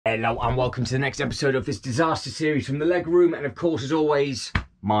Hello and welcome to the next episode of this disaster series from the leg room, and of course, as always,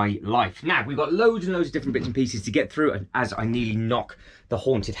 my life. Now, we've got loads and loads of different bits and pieces to get through, and as I nearly knock the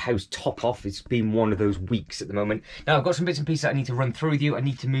haunted house top off, it's been one of those weeks at the moment. Now, I've got some bits and pieces that I need to run through with you. I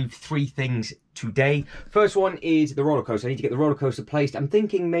need to move 3 things today. First one is the roller coaster. I need to get the roller coaster placed. I'm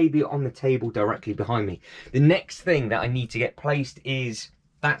thinking maybe on the table directly behind me. The next thing that I need to get placed is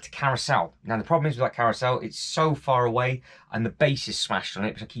that carousel. Now, the problem is with that carousel, it's so far away and the base is smashed on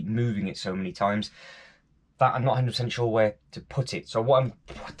it because I keep moving it so many times that I'm not 100% sure where to put it. So what I'm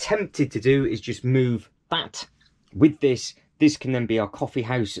tempted to do is just move that with this. This can then be our coffee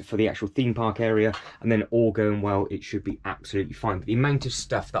house for the actual theme park area, and then all going well, it should be absolutely fine. But the amount of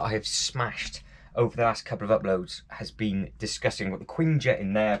stuff that I have smashed over the last couple of uploads has been disgusting. I've got the Quinjet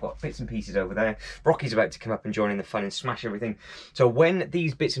in there, I've got bits and pieces over there. Rocky's about to come up and join in the fun and smash everything. So when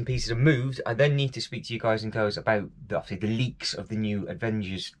these bits and pieces are moved, I then need to speak to you guys and girls about obviously the leaks of the new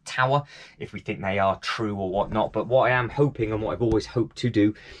Avengers Tower, if we think they are true or whatnot. But what I am hoping, and what I've always hoped to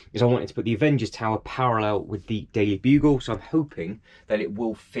do, is I wanted to put the Avengers Tower parallel with the Daily Bugle. So I'm hoping that it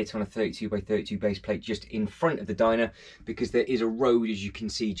will fit on a 32 by 32 base plate just in front of the diner, because there is a road, as you can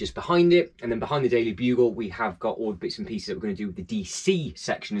see, just behind it, and then behind the Daily Bugle we have got all the bits and pieces that we're going to do with the DC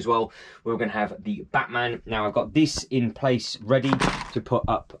section as well. We're going to have the Batman. Now, I've got this in place ready to put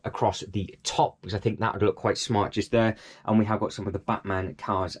up across the top, because I think that would look quite smart just there, and we have got some of the Batman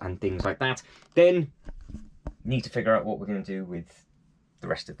cars and things like that. Then need to figure out what we're going to do with the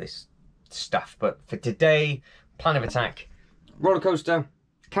rest of this stuff. But for today, plan of attack: roller coaster,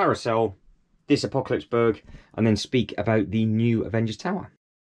 carousel, this Apocalypseburg, and then speak about the new Avengers Tower.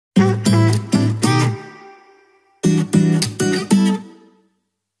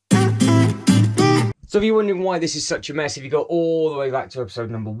 So if you're wondering why this is such a mess, if you go all the way back to episode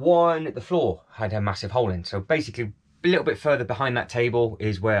number 1, the floor had a massive hole in. So basically, a little bit further behind that table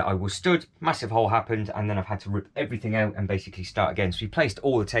is where I was stood. Massive hole happened, and then I've had to rip everything out and basically start again. So we placed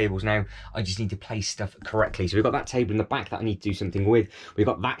all the tables now. I just need to place stuff correctly. So we've got that table in the back that I need to do something with. We've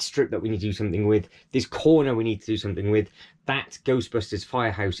got that strip that we need to do something with. This corner we need to do something with. That Ghostbusters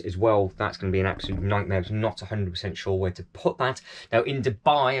firehouse as well, that's going to be an absolute nightmare. I'm not 100% sure where to put that. Now, in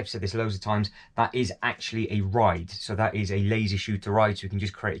Dubai, I've said this loads of times, that is actually a ride. So that is a laser shooter ride, so we can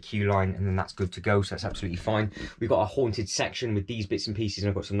just create a queue line and then that's good to go. So that's absolutely fine. We've got a haunted section with these bits and pieces, and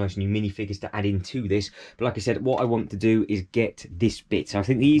I've got some nice new minifigures to add into this. But like I said, what I want to do is get this bit. So I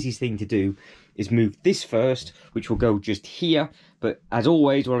think the easiest thing to do is move this first, which will go just here. But as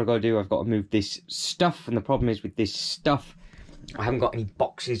always, what I've got to do, I've got to move this stuff. And the problem is with this stuff, I haven't got any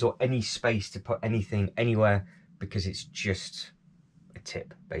boxes or any space to put anything anywhere, because it's just a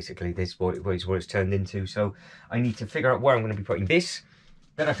tip, basically. This is what it's turned into. So I need to figure out where I'm going to be putting this.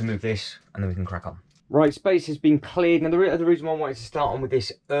 Then I can move this, and then we can crack on. Right, space has been cleared. Now, the reason why I wanted to start on with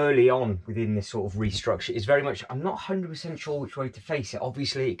this early on within this sort of restructure is very much, I'm not 100% sure which way to face it.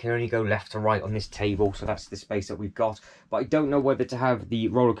 Obviously, it can only go left to right on this table, so that's the space that we've got. But I don't know whether to have the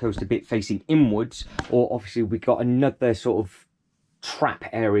roller coaster bit facing inwards, or obviously we've got another sort of trap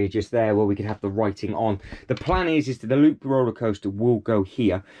area just there where we can have the writing on. The plan is that the loop roller coaster will go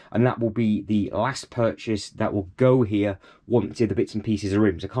here, and that will be the last purchase that will go here once the bits and pieces are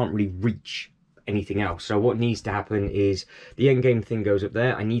in. So I can't really reach anything else. So what needs to happen is the endgame thing goes up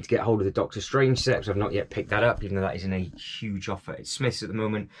there. I need to get hold of the Doctor Strange set, because I've not yet picked that up, even though that is in a huge offer at Smith's at the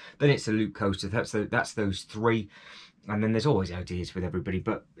moment. Then it's the loop coaster. That's those 3. And then there's always ideas with everybody,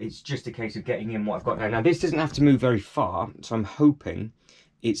 but it's just a case of getting in what I've got now. Now, this doesn't have to move very far, so I'm hoping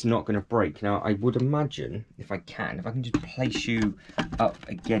it's not going to break. Now, I would imagine, if I can just place you up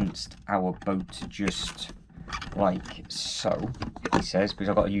against our boat, just like so, he says, because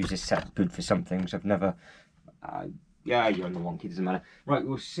I've got to use this set good for something, so I've never... yeah, you're on the wonky, doesn't matter. Right,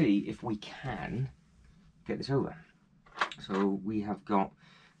 we'll see if we can get this over. So we have got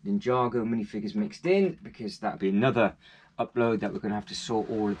Ninjago minifigures mixed in, because that'll be another upload that we're going to have to sort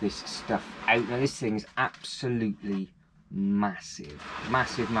all of this stuff out. Now, this thing's absolutely massive.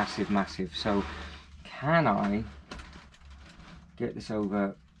 Massive, massive, massive. So can I get this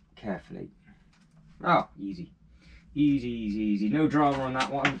over carefully? Oh, easy. Easy, easy, easy. No drama on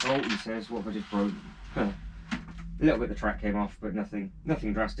that one. Oh, he says, what have I just broke? A little bit of the track came off, but nothing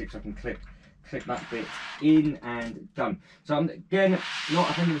drastic, so I can clip that bit in and done. So I'm, again, not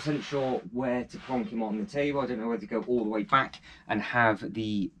 100% sure where to plonk him on the table. I don't know whether to go all the way back and have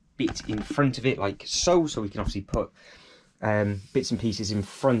the bit in front of it like so we can obviously put bits and pieces in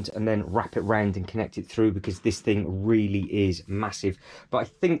front and then wrap it round and connect it through, because this thing really is massive. But I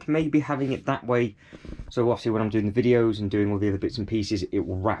think maybe having it that way, so obviously when I'm doing the videos and doing all the other bits and pieces, it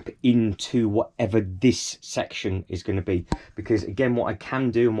will wrap into whatever this section is going to be. Because again, what I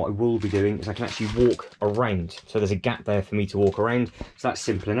can do and what I will be doing is I can actually walk around. So there's a gap there for me to walk around, so that's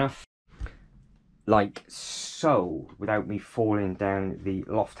simple enough. Like so, without me falling down the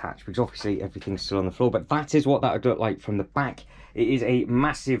loft hatch, because obviously everything's still on the floor. But that is what that would look like from the back. It is a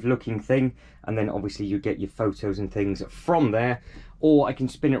massive looking thing, and then obviously you get your photos and things from there. Or I can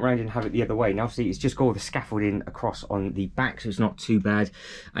spin it around and have it the other way. Now obviously it's just got all the scaffolding across on the back, so it's not too bad.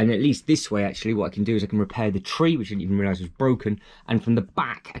 And at least this way, actually, what I can do is I can repair the tree, which I didn't even realise was broken. And from the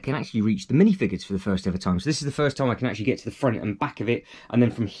back, I can actually reach the minifigures for the first ever time. So this is the first time I can actually get to the front and back of it. And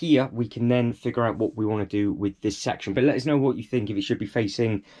then from here, we can then figure out what we want to do with this section. But let us know what you think, if it should be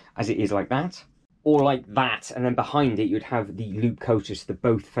facing as it is like that, or like that, and then behind it you'd have the loop coasters, so they're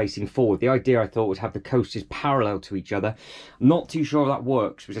both facing forward. The idea, I thought, was have the coasters parallel to each other. I'm not too sure if that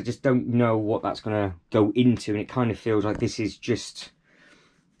works, because I just don't know what that's going to go into, and it kind of feels like this is just,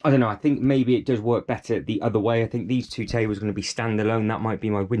 I don't know, I think maybe it does work better the other way. I think these two tables are going to be standalone. That might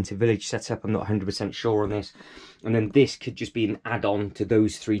be my Winter Village setup, I'm not 100% sure on this. And then this could just be an add-on to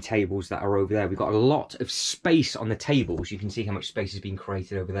those three tables that are over there. We've got a lot of space on the tables. You can see how much space has been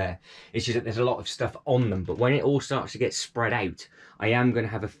created over there. It's just that there's a lot of stuff on them. But when it all starts to get spread out, I am going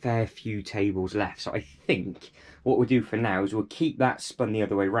to have a fair few tables left. So I think what we'll do for now is we'll keep that spun the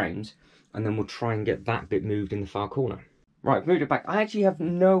other way round, and then we'll try and get that bit moved in the far corner. Right, I've moved it back. I actually have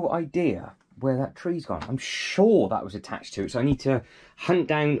no idea where that tree's gone. I'm sure that was attached to it, so I need to hunt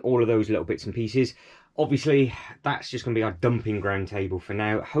down all of those little bits and pieces. Obviously, that's just going to be our dumping ground table for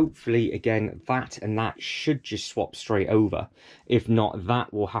now. Hopefully, again, that and that should just swap straight over. If not,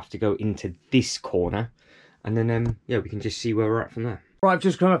 that will have to go into this corner. And then, yeah, we can just see where we're at from there. Right, I've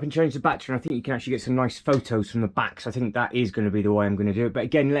just come up and changed the battery, and I think you can actually get some nice photos from the back, so I think that is going to be the way I'm going to do it. But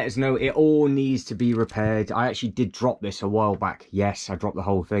again, let us know, it all needs to be repaired. I actually did drop this a while back. Yes, I dropped the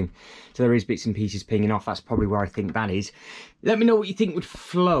whole thing. So there is bits and pieces pinging off. That's probably where I think that is. Let me know what you think would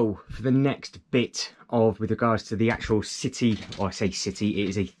flow for the next bit of, with regards to the actual city, or I say city, it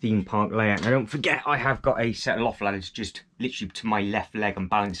is a theme park layout. Now don't forget, I have got a set of loft ladders just literally to my left leg. I'm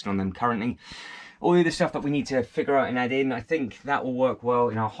balancing on them currently. All the other stuff that we need to figure out and add in, I think that will work well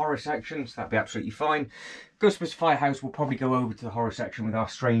in our horror section, so that'll be absolutely fine. Ghostbusters Firehouse will probably go over to the horror section with our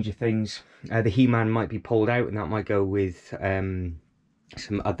Stranger Things. The He-Man might be pulled out, and that might go with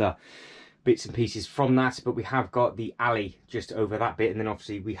some other bits and pieces from that. But we have got the alley just over that bit, and then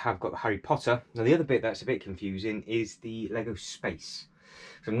obviously we have got the Harry Potter. Now the other bit that's a bit confusing is the Lego space.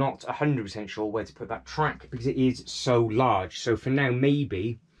 So I'm not 100% sure where to put that track, because it is so large. So for now,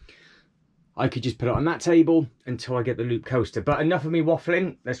 maybe I could just put it on that table until I get the loop coaster. But enough of me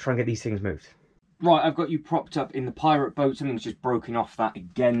waffling, let's try and get these things moved. Right, I've got you propped up in the pirate boat. Something's just broken off that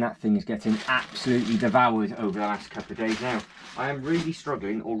again. That thing is getting absolutely devoured over the last couple of days now. I am really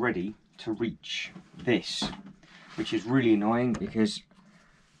struggling already to reach this, which is really annoying, because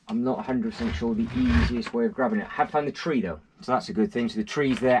I'm not 100% sure the easiest way of grabbing it. I have found the tree though, so that's a good thing. So the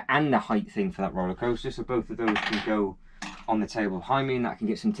tree's there, and the height thing for that roller coaster, so both of those can go on the table behind me, and that can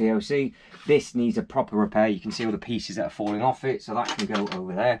get some TLC. This needs a proper repair. You can see all the pieces that are falling off it, so that can go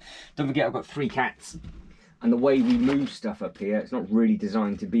over there. Don't forget, I've got 3 cats, and the way we move stuff up here, it's not really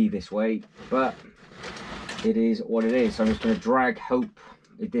designed to be this way, but it is what it is. So I'm just going to drag, hope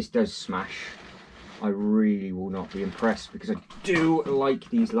if this does smash. I really will not be impressed, because I do like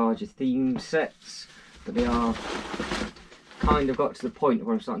these larger theme sets, but they are kind of got to the point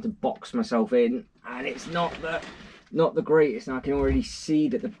where I'm starting to box myself in, and it's not the greatest. And I can already see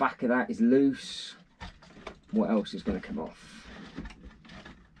that the back of that is loose. What else is going to come off?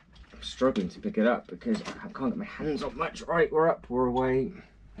 I'm struggling to pick it up because I can't get my hands on much. Right, we're up, we're away.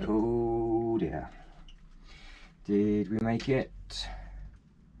 Oh dear. Did we make it?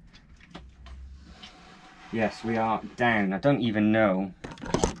 Yes, we are down. I don't even know.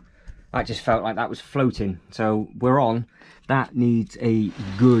 I just felt like that was floating. So we're on. That needs a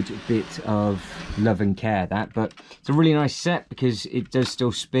good bit of love and care, that. But it's a really nice set, because it does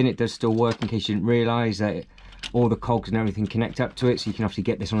still spin, it does still work, in case you didn't realise that all the cogs and everything connect up to it. So you can obviously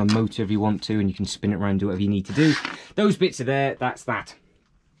get this on a motor if you want to, and you can spin it around, do whatever you need to do. Those bits are there, that's that.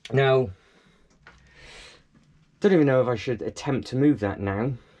 Now, don't even know if I should attempt to move that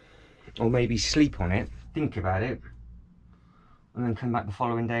now, or maybe sleep on it, think about it, and then come back the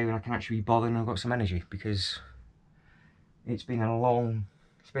following day when I can actually be bothered and I've got some energy, because it's been a long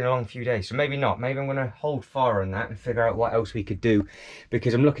few days. So maybe not. Maybe I'm going to hold fire on that and figure out what else we could do,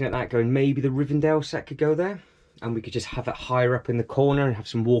 because I'm looking at that going, maybe the Rivendell set could go there. and we could just have it higher up in the corner and have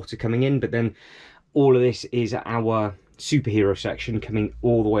some water coming in. But then all of this is our superhero section coming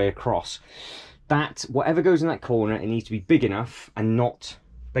all the way across. That, whatever goes in that corner, it needs to be big enough and not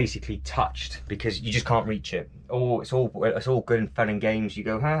basically touched, because you just can't reach it. Oh, it's all good and fun and games. You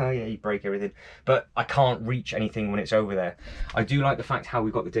go, yeah, you break everything, but I can't reach anything when it's over there. I do like the fact how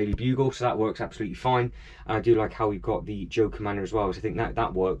we've got the Daily Bugle, so that works absolutely fine. And I do like how we've got the Joe Commander as well, so I think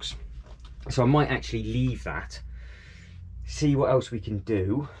that works. So I might actually leave that, see what else we can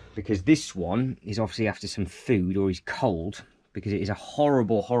do, because this one is obviously after some food, or he's cold, because it is a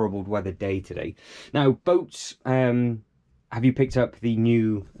horrible, horrible weather day today. Now, boats, have you picked up the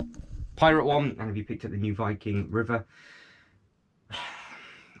new Pirate one, and have you picked up the new Viking River?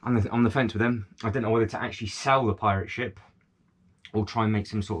 I'm on the fence with them. I don't know whether to actually sell the pirate ship or try and make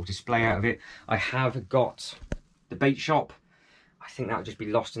some sort of display out of it. I have got the bait shop. I think that would just be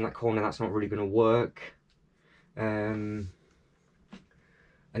lost in that corner. That's not really going to work.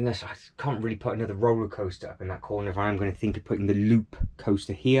 Unless I can't really put another roller coaster up in that corner. If I am going to think of putting the loop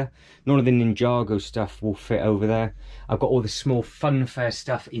coaster here. None of the Ninjago stuff will fit over there. I've got all the small funfair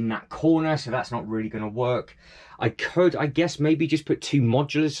stuff in that corner, so that's not really going to work. I could, I guess, maybe just put two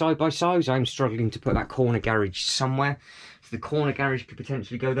modulars side by side. I'm struggling to put that corner garage somewhere. So the corner garage could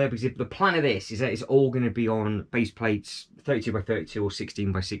potentially go there, because the plan of this is that it's all going to be on base plates, 32 by 32 or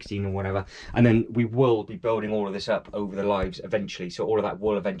 16 by 16 or whatever, and then we will be building all of this up over the lives eventually, so all of that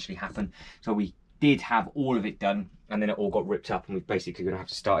will eventually happen. So we did have all of it done, and then it all got ripped up, and we're basically going to have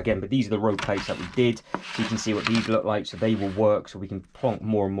to start again. But these are the road plates that we did, so you can see what these look like, so they will work, so we can plonk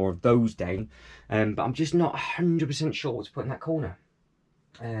more and more of those down. But I'm just not 100% sure what to put in that corner.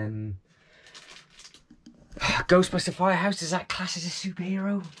 Ghostbuster Firehouse, does that class as a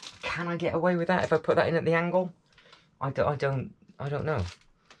superhero? Can I get away with that if I put that in at the angle? I don't know.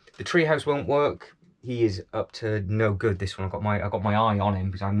 The treehouse won't work. He is up to no good, this one. I got my eye on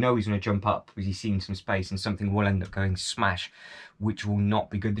him, because I know he's going to jump up, because he's seen some space and something will end up going smash, which will not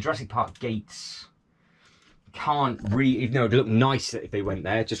be good. The Jurassic Park gates can't really, even though it'd look nice if they went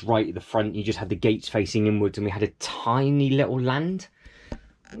there, just right at the front. You just had the gates facing inwards, and we had a tiny little land.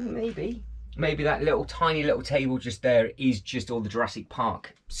 Maybe that little tiny little table just there is just all the Jurassic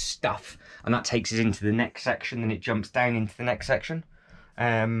Park stuff, and that takes us into the next section, then it jumps down into the next section.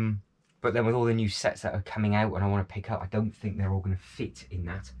 But then with all the new sets that are coming out and I want to pick up, I don't think they're all going to fit in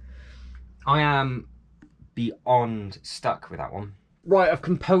that. I am beyond stuck with that one. Right, I've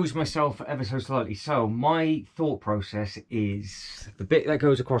composed myself ever so slightly. So my thought process is the bit that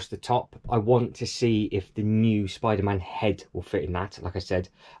goes across the top. I want to see if the new Spider-Man head will fit in that. Like I said,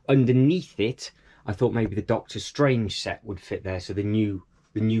 underneath it, I thought maybe the Doctor Strange set would fit there. So the new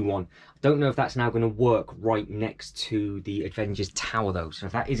one. I don't know if that's now going to work right next to the Avengers Tower though. So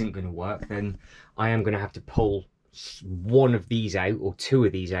if that isn't going to work, then I am going to have to pull one of these out or two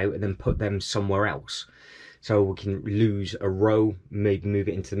of these out and then put them somewhere else. So we can lose a row, maybe move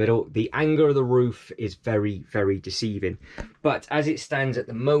it into the middle. The angle of the roof is very, very deceiving. But as it stands at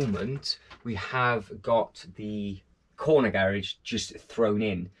the moment, we have got the corner garage just thrown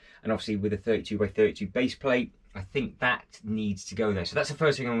in. And obviously with a 32 by 32 base plate, I think that needs to go there. So that's the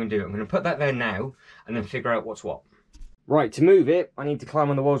first thing I'm going to do. I'm going to put that there now and then figure out what's what. Right, to move it, I need to climb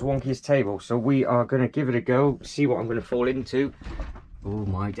on the world's wonkiest table. So we are going to give it a go, see what I'm going to fall into. Oh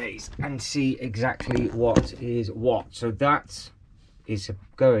my days, and see exactly what is what. So that is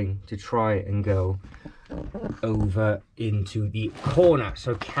going to try and go over into the corner.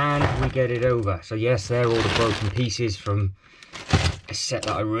 So can we get it over? So yes, they're all the broken pieces from a set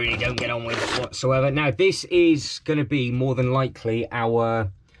that I really don't get on with whatsoever. Now this is going to be more than likely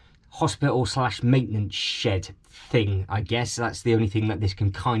our hospital / maintenance shed thing, I guess. That's the only thing that this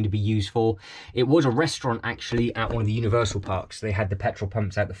can kind of be used for. It was a restaurant actually at one of the Universal parks. They had the petrol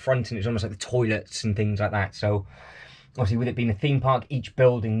pumps out the front and it was almost like the toilets and things like that. So obviously with it being a theme park, each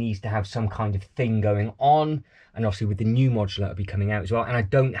building needs to have some kind of thing going on. And obviously with the new modular will be coming out as well. And I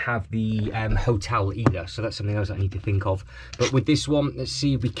don't have the hotel either, so that's something else I need to think of. But with this one, let's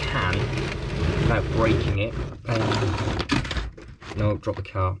see if we can, without breaking it. No, drop the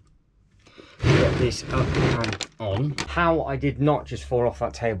car. Get this up and on. How I did not just fall off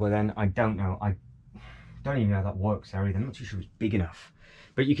that table then, I don't know. I don't even know how that works there either. I'm not too sure it's big enough.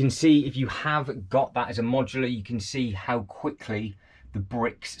 But you can see, if you have got that as a modular, you can see how quickly the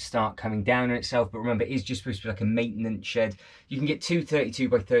bricks start coming down on itself. But remember, it is just supposed to be like a maintenance shed. You can get two 32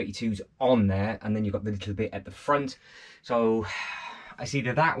 by 32s on there, and then you've got the little bit at the front. So it's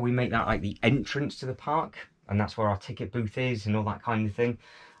either that or we make that like the entrance to the park, and that's where our ticket booth is and all that kind of thing.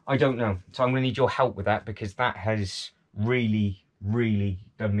 I don't know. So I'm going to need your help with that, because that has really really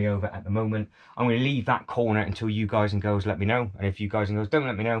done me over at the moment. I'm going to leave that corner until you guys and girls let me know. And if you guys and girls don't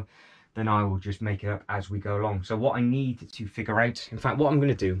let me know, then I will just make it up as we go along. So what I need to figure out, in fact, what I'm going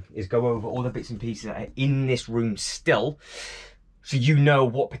to do is go over all the bits and pieces that are in this room still, so you know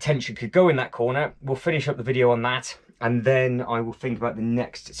what potentially could go in that corner. We'll finish up the video on that, and then I will think about the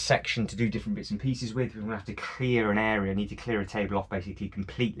next section to do different bits and pieces with. We're going to have to clear an area, I need to clear a table off basically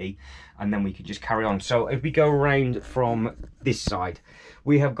completely, and then we can just carry on. So if we go around from this side,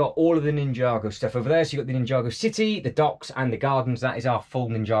 we have got all of the Ninjago stuff over there. So you've got the Ninjago City, the docks and the gardens. That is our full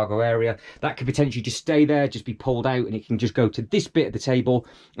Ninjago area. That could potentially just stay there, just be pulled out, and it can just go to this bit of the table,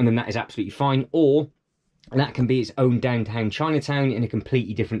 and then that is absolutely fine. Or that can be its own downtown Chinatown in a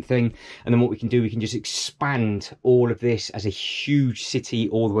completely different thing. And then what we can do, we can just expand all of this as a huge city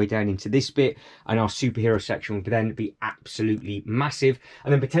all the way down into this bit, and our superhero section would then be absolutely massive.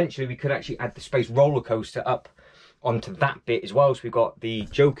 And then potentially we could actually add the space roller coaster up onto that bit as well. So we've got the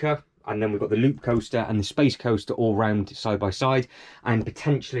Joker, and then we've got the loop coaster and the space coaster all round side by side. And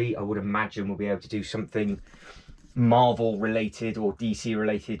potentially, I would imagine we'll be able to do something Marvel related or DC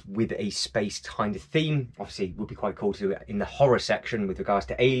related with a space kind of theme. Obviously it would be quite cool to do it in the horror section with regards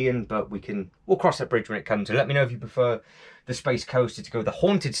to Alien, but we'll cross that bridge when it comes. So let me know if you prefer the space coaster to go with the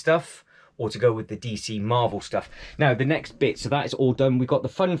haunted stuff, or to go with the DC Marvel stuff. Now the next bit, so that is all done. We've got the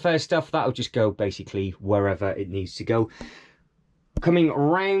fun fair stuff, that'll just go basically wherever it needs to go. Coming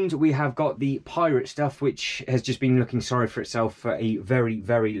around, we have got the pirate stuff, which has just been looking sorry for itself for a very,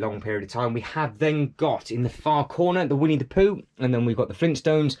 very long period of time. We have then got in the far corner the Winnie the Pooh, and then we've got the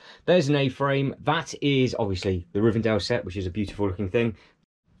Flintstones. There's an A-frame. That is obviously the Rivendell set, which is a beautiful looking thing.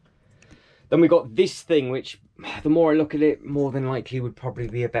 Then we got this thing, which the more I look at it, more than likely would probably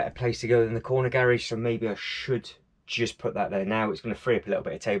be a better place to go than the corner garage. So maybe I should just put that there now. It's going to free up a little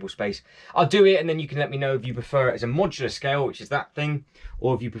bit of table space. I'll do it, and then you can let me know if you prefer it as a modular scale, which is that thing,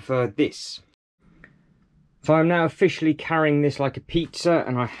 or if you prefer this. So I'm now officially carrying this like a pizza,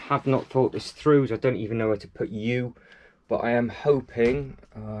 and I have not thought this through, so I don't even know where to put you. But I am hoping,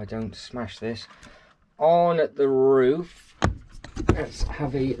 I don't smash this, on the roof. Let's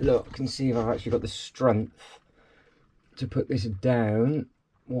have a look and see if I've actually got the strength to put this down.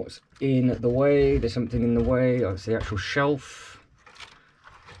 What's in the way? There's something in the way. Oh, it's the actual shelf.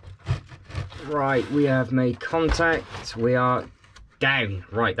 Right, we have made contact. We are down.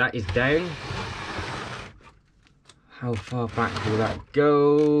 Right, that is down. How far back will that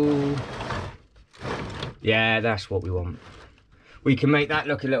go? Yeah, that's what we want. We can make that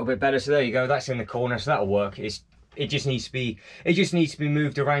look a little bit better. So there you go. That's in the corner, so that'll work. It just needs to be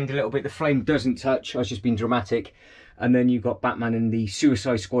moved around a little bit. The flame doesn't touch. I was just being dramatic. And then you've got Batman and the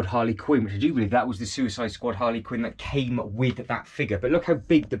Suicide Squad Harley Quinn, which I do believe that was the Suicide Squad Harley Quinn that came with that figure. But look how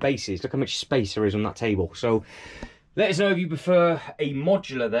big the base is. Look how much space there is on that table. So let us know if you prefer a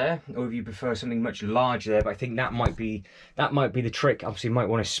modular there, or if you prefer something much larger there. But I think that might be the trick. Obviously, you might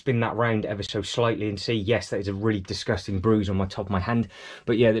want to spin that round ever so slightly and see. Yes, that is a really disgusting bruise on my top of my hand.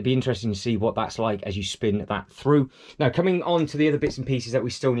 But yeah, it'd be interesting to see what that's like as you spin that through. Now, coming on to the other bits and pieces that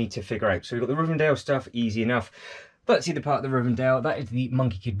we still need to figure out. So we've got the Rivendell stuff, easy enough. Let's see the part of the Rivendell. That is the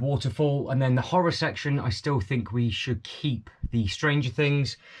Monkey Kid waterfall. And then the horror section, I still think we should keep the Stranger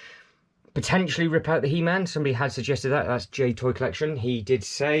Things. Potentially rip out the He-Man. Somebody had suggested that. That's J Toy Collection. He did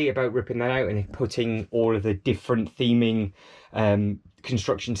say about ripping that out and putting all of the different theming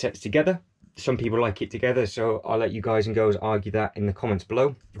construction sets together. Some people like it together, so I'll let you guys and girls argue that in the comments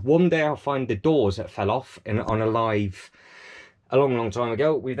below. One day I'll find the doors that fell off on a live a long time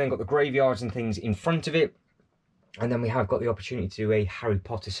ago. We've then got the graveyards and things in front of it. And then we have got the opportunity to do a Harry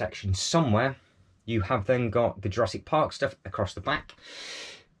Potter section somewhere. You have then got the Jurassic Park stuff across the back.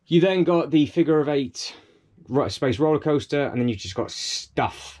 You then got the figure of 8 space roller coaster, and then you've just got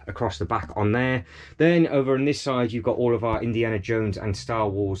stuff across the back on there. Then over on this side, you've got all of our Indiana Jones and Star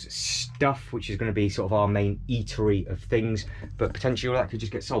Wars stuff, which is going to be sort of our main eatery of things. But potentially all that could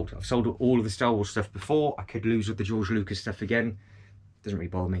just get sold. I've sold all of the Star Wars stuff before. I could lose with the George Lucas stuff again. Doesn't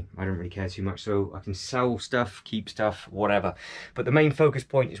really bother me. I don't really care too much, so I can sell stuff, keep stuff, whatever. But the main focus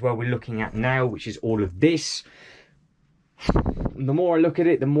point is where we're looking at now, which is all of this. The more I look at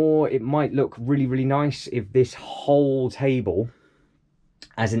it, the more it might look really, really nice if this whole table,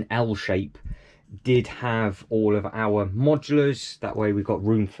 as an L shape, did have all of our modulars. That way we've got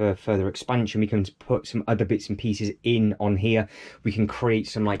room for further expansion. We can put some other bits and pieces in on here. We can create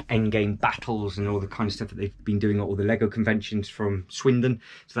some like endgame battles and all the kind of stuff that they've been doing at all the Lego conventions from Swindon.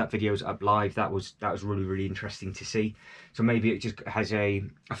 So that video's up live. That was really, really interesting to see. So maybe it just has a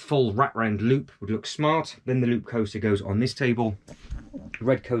full wrap round loop, would look smart. Then the loop coaster goes on this table.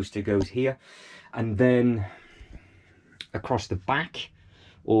 Red coaster goes here. And then across the back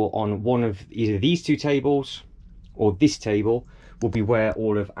or on one of either these two tables or this table will be where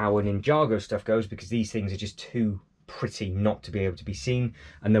all of our Ninjago stuff goes, because these things are just too pretty not to be able to be seen,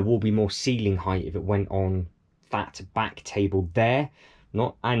 and there will be more ceiling height if it went on that back table there.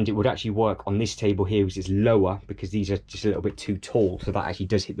 And it would actually work on this table here, which is lower, because these are just a little bit too tall, so that actually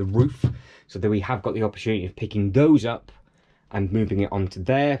does hit the roof. So that we have got the opportunity of picking those up and moving it onto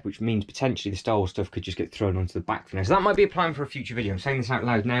there, which means potentially the Star Wars stuff could just get thrown onto the back for now. So that might be a plan for a future video. I'm saying this out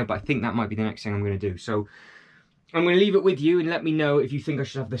loud now, but I think that might be the next thing I'm going to do. So I'm going to leave it with you and let me know if you think I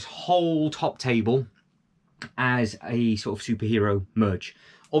should have this whole top table as a sort of superhero merge.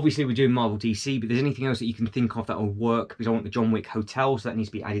 Obviously we're doing Marvel DC, but there's anything else that you can think of that will work, because I want the John Wick hotel, so that needs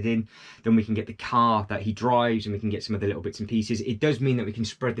to be added in. Then we can get the car that he drives, and we can get some of the little bits and pieces. It does mean that we can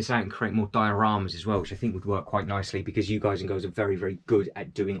spread this out and create more dioramas as well, which I think would work quite nicely, because you guys and girls are very, very good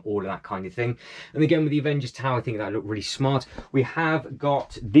at doing all of that kind of thing. And again, with the Avengers Tower, I think that looked really smart. We have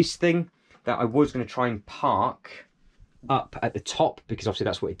got this thing that I was going to try and park up at the top, because obviously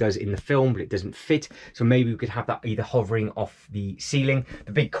that's what it does in the film, but it doesn't fit. So maybe we could have that either hovering off the ceiling.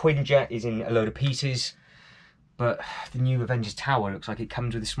 The big Quinjet is in a load of pieces, but the new Avengers Tower looks like it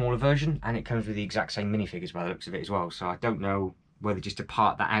comes with a smaller version, and it comes with the exact same minifigures by the looks of it as well. So I don't know whether just to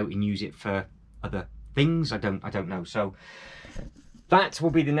part that out and use it for other things. I don't know. So that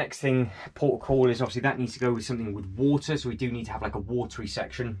will be the next thing. Port of call is obviously that needs to go with something with water, so we do need to have like a watery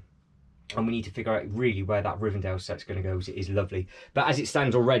section. And we need to figure out really where that Rivendell set's going to go, because it is lovely. But as it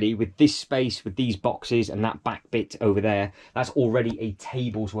stands already, with this space, with these boxes and that back bit over there, that's already a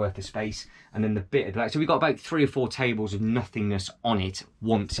table's worth of space. And then the bit of that, so we've got about 3 or 4 tables of nothingness on it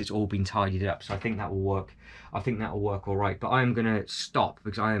once it's all been tidied up. So I think that will work. I think that will work all right. But I am going to stop,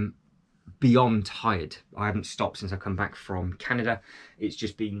 because I am beyond tired. I haven't stopped since I've come back from Canada. It's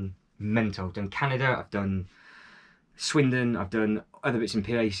just been mental. I've done Canada, I've done Swindon, I've done other bits and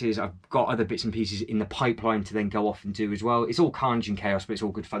pieces, I've got other bits and pieces in the pipeline to then go off and do as well. It's all carnage and chaos, but it's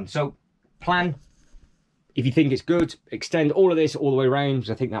all good fun. So plan, if you think it's good, extend all of this all the way around, because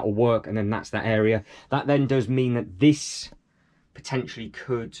I think that will work, and then that's that area. That then does mean that this potentially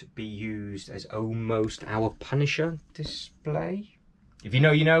could be used as almost our Punisher display. If you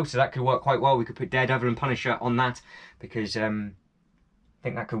know, you know, so that could work quite well. We could put Daredevil and Punisher on that, because I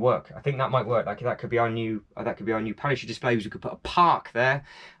think that could work. I think that might work. Like that could be our new Punisher display. We could put a park there,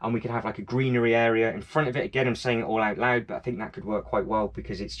 and we could have like a greenery area in front of it. Again, I'm saying it all out loud, but I think that could work quite well,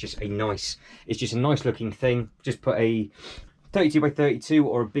 because it's just a nice looking thing. Just put a 32 by 32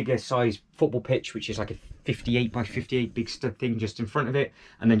 or a bigger size football pitch, which is like a 58 by 58 big stud thing just in front of it,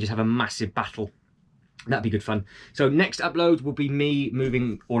 and then just have a massive battle. That'd be good fun. So next upload will be me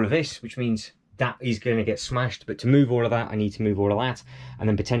moving all of this, which means that is going to get smashed, but to move all of that I need to move all of that, and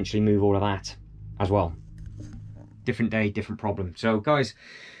then potentially move all of that as well. Different day, different problem. So guys,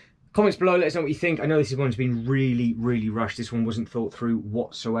 comments below, let us know what you think. I know this one's been really, really rushed. This one wasn't thought through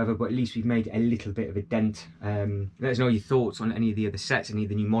whatsoever, but at least we've made a little bit of a dent. Let us know your thoughts on any of the other sets, any of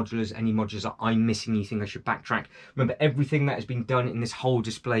the new modulars, any modulars that I'm missing you think I should backtrack. Remember, everything that has been done in this whole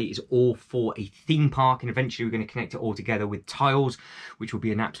display is all for a theme park, and eventually we're going to connect it all together with tiles, which will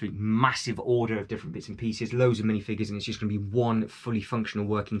be an absolute massive order of different bits and pieces, loads of minifigures, and it's just going to be one fully functional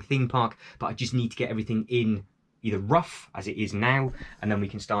working theme park. But I just need to get everything in either rough as it is now, and then we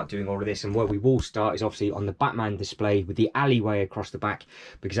can start doing all of this. And where we will start is obviously on the Batman display with the alleyway across the back,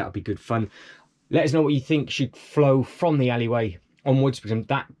 because that would be good fun. Let us know what you think should flow from the alleyway onwards, because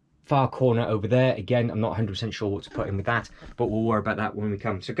that far corner over there, again, I'm not 100% sure what to put in with that, but we'll worry about that when we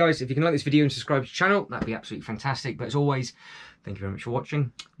come. So guys, if you can like this video and subscribe to the channel, that'd be absolutely fantastic. But as always, thank you very much for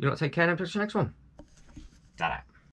watching. You lot take care, and I'll catch you next one. Ta-da.